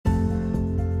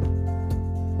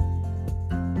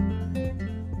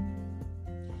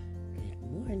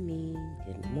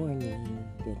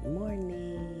Good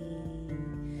morning.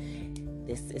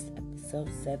 This is episode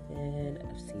 7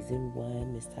 of season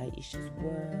 1, Miss Taisha's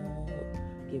World.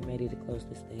 Get ready to close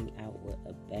this thing out with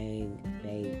a bang,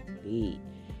 baby.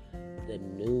 The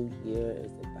new year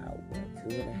is about,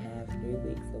 2.5, 3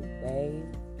 weeks away.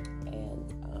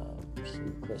 And,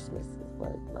 Christmas is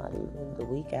not even the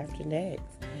week after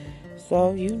next.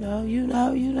 So, you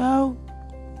know.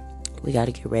 We got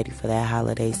to get ready for that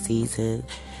holiday season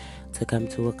to come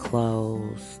to a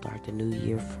close, start the new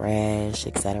year fresh,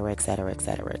 etc.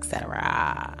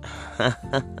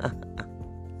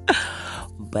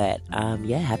 But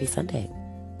happy Sunday.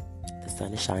 The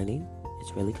sun is shining.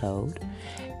 It's really cold,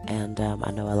 and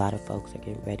I know a lot of folks are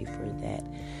getting ready for that,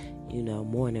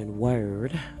 morning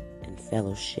word and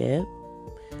fellowship,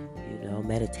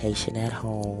 meditation at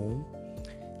home,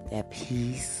 that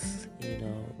peace,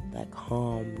 that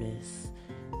calmness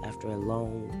after a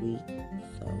long week.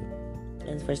 So,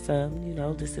 and for some,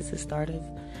 this is the start of,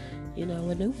 a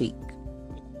new week.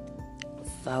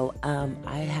 So,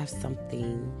 I have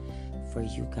something for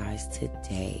you guys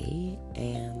today,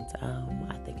 and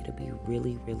I think it'll be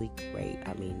really, really great.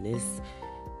 I mean, this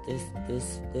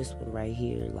one right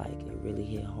here, like, it really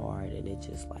hit hard, and it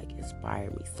just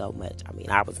inspired me so much. I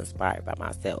mean, I was inspired by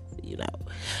myself,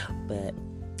 but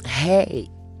hey,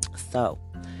 so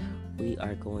we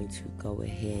are going to go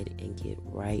ahead and get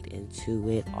right into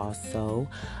it. Also,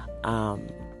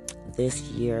 this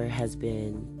year has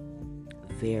been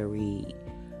very,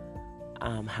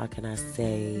 how can I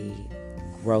say,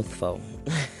 growthful.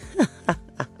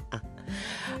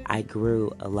 I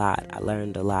grew a lot. I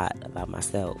learned a lot about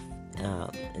myself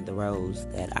and the roles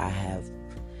that I have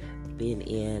been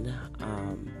in.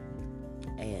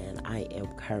 And I am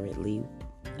currently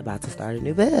about to start a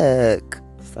new book.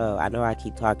 So I know I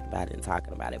keep talking about it,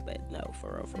 but no,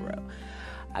 for real.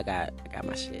 I got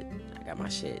my shit.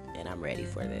 And I'm ready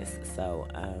for this. So,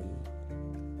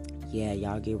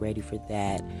 y'all get ready for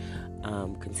that.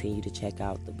 Continue to check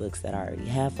out the books that I already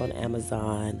have on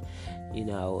Amazon.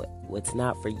 What's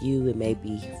not for you, it may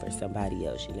be for somebody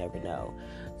else. You never know.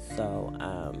 So,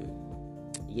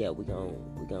 we're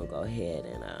gonna go ahead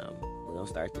and we're gonna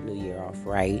start the new year off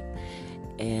right.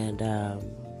 And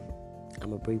I'm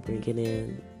gonna be bringing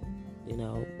in,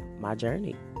 my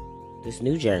journey, this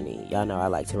new journey. Y'all know I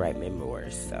like to write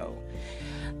memoirs, so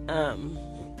we're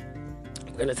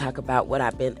gonna talk about what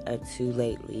I've been up to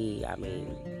lately. I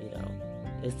mean,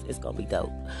 it's gonna be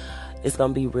dope. It's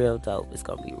gonna be real dope.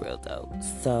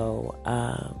 So,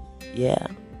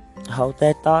 hold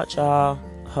that thought, y'all.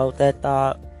 Hold that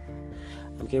thought.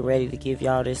 I'm getting ready to give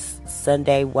y'all this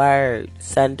Sunday word.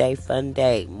 Sunday fun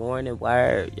day. Morning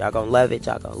word. Y'all gonna love it.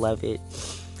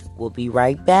 We'll be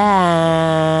right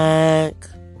back.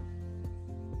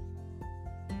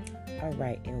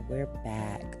 Alright, and we're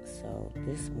back. So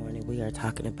this morning we are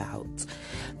talking about,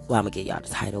 I'm gonna get y'all the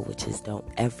title, which is Don't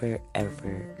Ever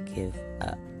Give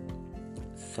Up.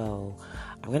 So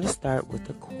I'm gonna start with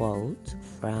a quote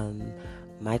from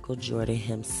Michael Jordan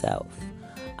himself.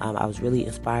 I was really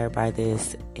inspired by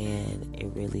this, and it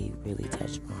really, really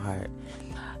touched my heart.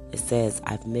 It says,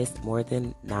 I've missed more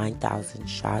than 9,000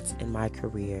 shots in my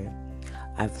career.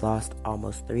 I've lost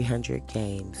almost 300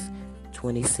 games.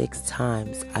 26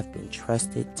 times I've been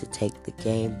trusted to take the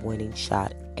game-winning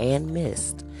shot and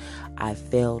missed. I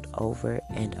failed over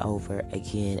and over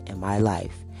again in my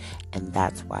life, and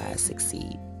that's why I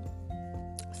succeed.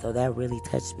 So that really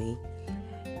touched me.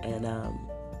 And,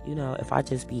 if I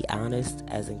just be honest,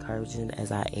 as encouraging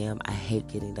as I am, I hate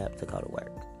getting up to go to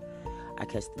work. I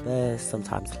catch the bus,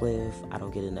 sometimes live. I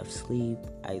don't get enough sleep.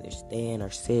 I either stand or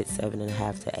sit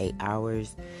 7.5 to 8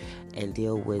 hours and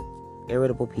deal with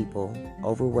irritable people,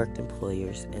 overworked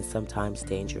employers, and sometimes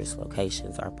dangerous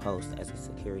locations are posed as a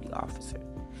security officer.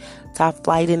 Top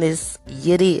flight in this,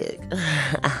 you dig?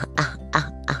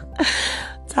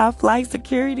 Top flight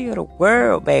security of the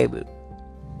world, baby.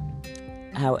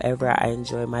 However, I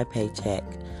enjoy my paycheck.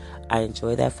 I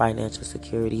enjoy that financial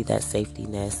security, that safety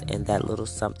nest, and that little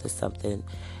something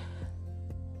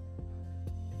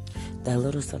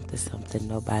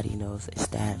nobody knows is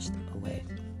stashed away.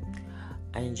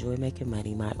 I enjoy making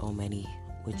money, my own money,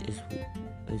 which is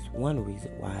one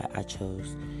reason why I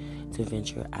chose to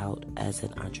venture out as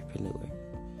an entrepreneur.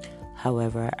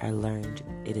 However, I learned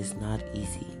it is not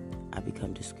easy. I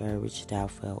become discouraged,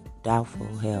 doubtful.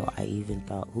 Hell, I even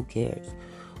thought, who cares?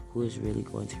 Who is really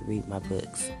going to read my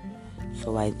books?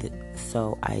 So I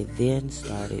then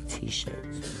started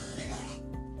t-shirts.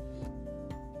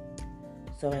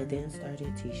 Well,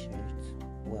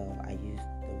 I used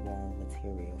the wrong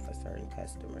material for certain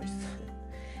customers.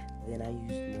 Then I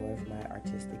used more of my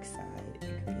artistic side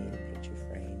and created picture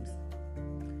frames.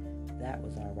 that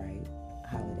was all right.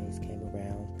 Holidays came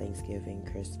around, Thanksgiving,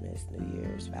 Christmas, New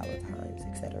Year's, Valentine's,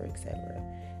 etc., etc.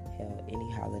 Hell,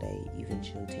 any holiday, even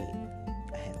Juneteenth.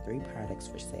 I had 3 products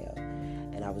for sale,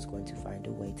 and I was going to find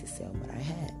a way to sell what I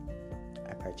had.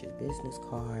 I purchased business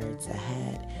cards,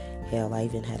 I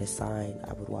even had a sign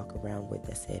I would walk around with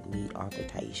that said, "Meet author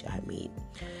Taisha Hamid."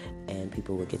 And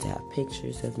people would get to have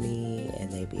pictures of me,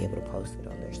 and they'd be able to post it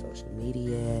on their social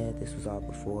media. This was all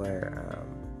before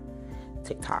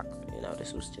TikTok.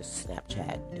 This was just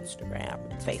Snapchat, Instagram,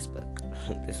 and Facebook.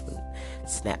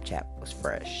 Snapchat was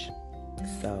fresh.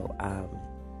 So,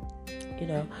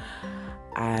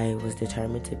 I was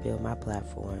determined to build my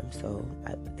platform. So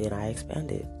then I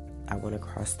expanded. I went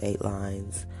across state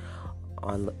lines,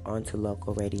 onto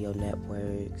local radio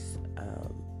networks,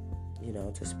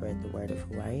 to spread the word of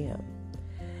who I am.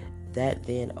 That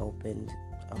then opened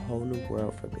a whole new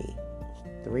world for me.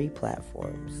 3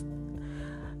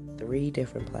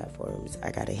 different platforms.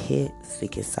 I got a hit.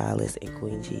 Seeking Solace and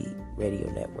Queen G radio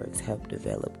networks helped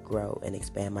develop, grow, and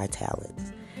expand my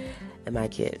talents and my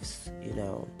gifts.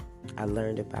 I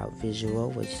learned about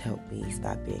visual, which helped me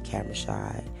stop being camera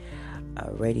shy.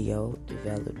 Radio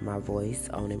developed my voice,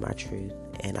 owning my truth,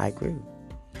 and I grew.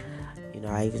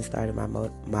 I even started my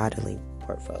modeling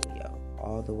portfolio,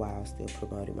 all the while still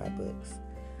promoting my books.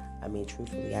 I mean,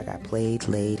 truthfully, I got played,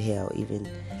 laid, hell,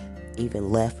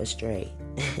 even left astray.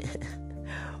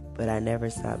 But I never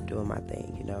stopped doing my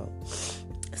thing,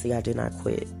 See, I did not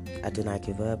quit. I did not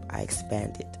give up. I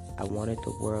expanded. I wanted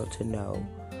the world to know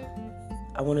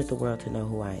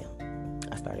who I am.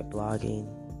 I started blogging,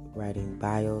 writing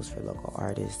bios for local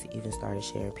artists, even started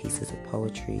sharing pieces of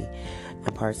poetry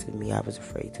and parts of me I was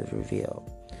afraid to reveal.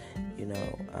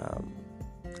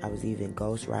 I was even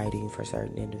ghostwriting for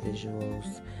certain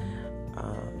individuals,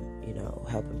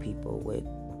 helping people with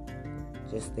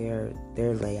just their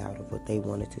layout of what they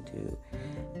wanted to do.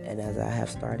 And as I have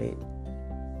started,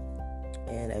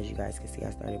 and as you guys can see, I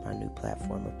started my new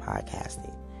platform of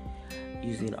podcasting,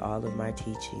 using all of my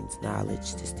teachings,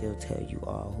 knowledge to still tell you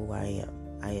all who I am.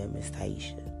 I am Miss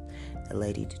Taisha, a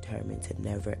lady determined to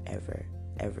never, ever,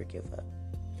 ever give up.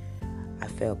 I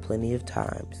failed plenty of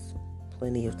times,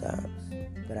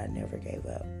 but I never gave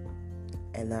up.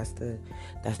 And that's the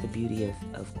beauty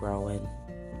of growing,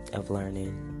 of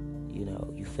learning.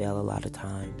 You fail a lot of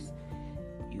times.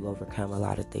 You overcome a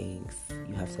lot of things.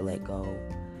 You have to let go.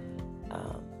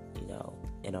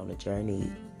 And on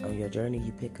your journey,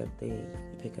 you pick up things.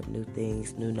 You pick up new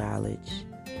things, new knowledge,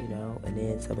 and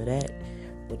then some of that,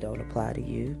 what don't apply to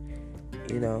you,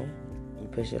 you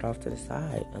push it off to the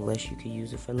side unless you can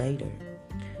use it for later.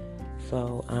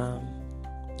 So,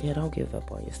 don't give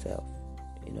up on yourself.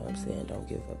 You know what I'm saying? Don't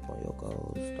give up on your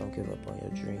goals. Don't give up on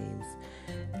your dreams.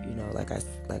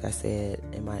 Like I said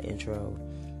in my intro,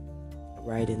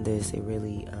 writing this, it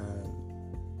really,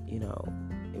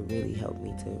 it really helped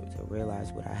me to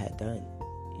realize what I had done,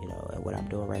 and what I'm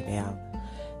doing right now,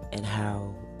 and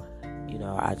how,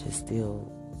 I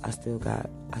still got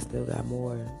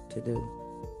more to do.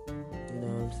 You know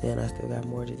what I'm saying? I still got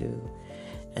more to do.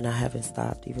 And I haven't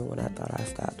stopped. Even when I thought I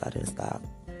stopped, I didn't stop.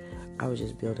 I was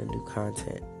just building new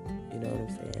content. You know what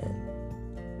I'm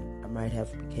saying? I might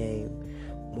have became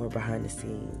more behind the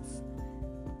scenes,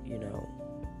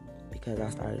 because I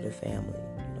started a family.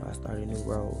 I started new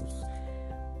roles.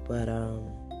 But,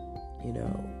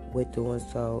 with doing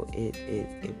so,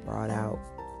 it brought out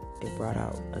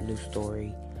a new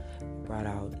story, brought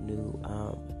out new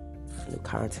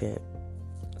content.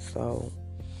 So,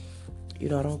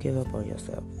 don't give up on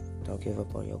yourself. Don't give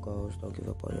up on your goals. Don't give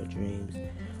up on your dreams.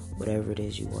 Whatever it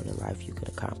is you want in life, you can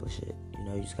accomplish it.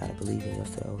 You just got to believe in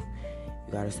yourself.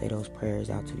 You got to say those prayers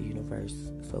out to the universe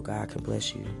so God can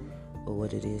bless you with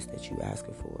what it is that you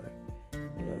asking for. You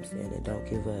know what I'm saying? And don't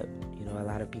give up. A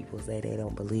lot of people say they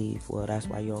don't believe. Well, that's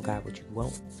why you don't got what you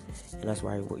want. And that's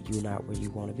why you're not where you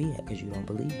want to be at, because you don't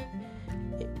believe it.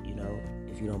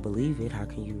 If you don't believe it, how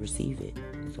can you receive it?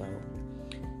 So,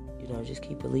 just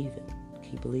keep believing.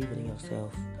 Keep believing in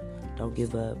yourself. Don't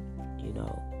give up.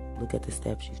 Look at the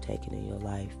steps you've taken in your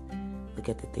life. Look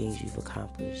at the things you've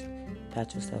accomplished.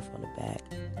 Pat yourself on the back,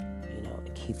 and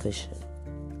keep pushing.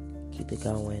 Keep it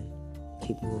going.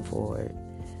 Keep moving forward.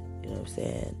 You know what I'm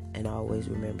saying? And always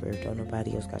remember, if don't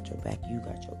nobody else got your back, you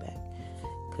got your back.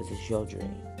 Because it's your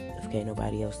dream. If can't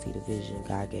nobody else see the vision,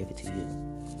 God gave it to you.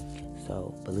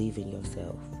 So believe in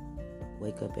yourself.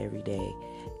 Wake up every day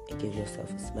and give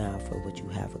yourself a smile for what you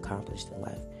have accomplished in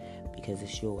life. Because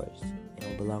it's yours. It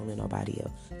don't belong to nobody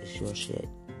else. It's your shit.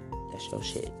 That's your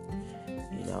shit.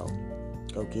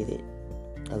 Go get it.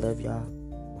 I love y'all.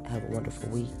 Have a wonderful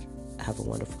week. Have a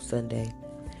wonderful Sunday.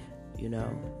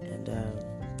 And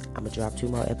I'm gonna drop 2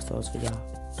 more episodes for y'all.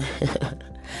 I'm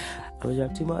gonna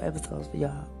drop 2 more episodes for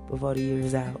y'all before the year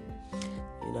is out.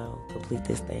 You know, complete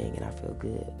this thing, and I feel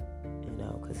good. You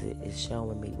know, because it's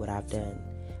showing me what I've done,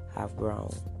 how I've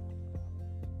grown.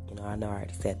 You know, I know I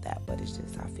already said that, but it's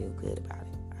just I feel good about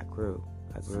it. I grew.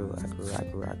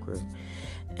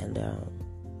 And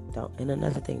and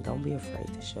another thing, don't be afraid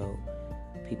to show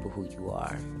people who you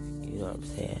are. You know what I'm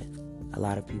saying? A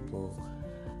lot of people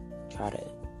try to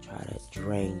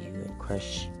drain you and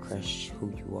crush who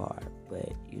you are,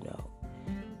 but you know,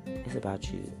 it's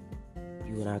about you.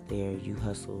 You went out there, you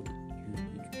hustled,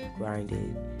 you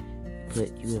grinded,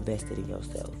 you invested in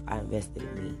yourself. I invested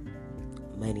in me.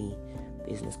 Money,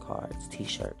 business cards,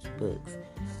 t-shirts, books,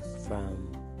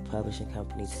 from publishing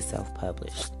company to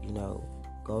self-published. You know,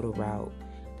 go the route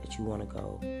that you want to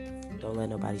go. Don't let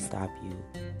nobody stop you.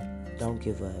 Don't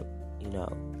give up. You know,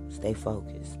 stay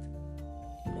focused.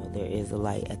 You know, there is a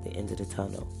light at the end of the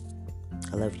tunnel.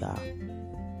 I love y'all.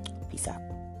 Peace out.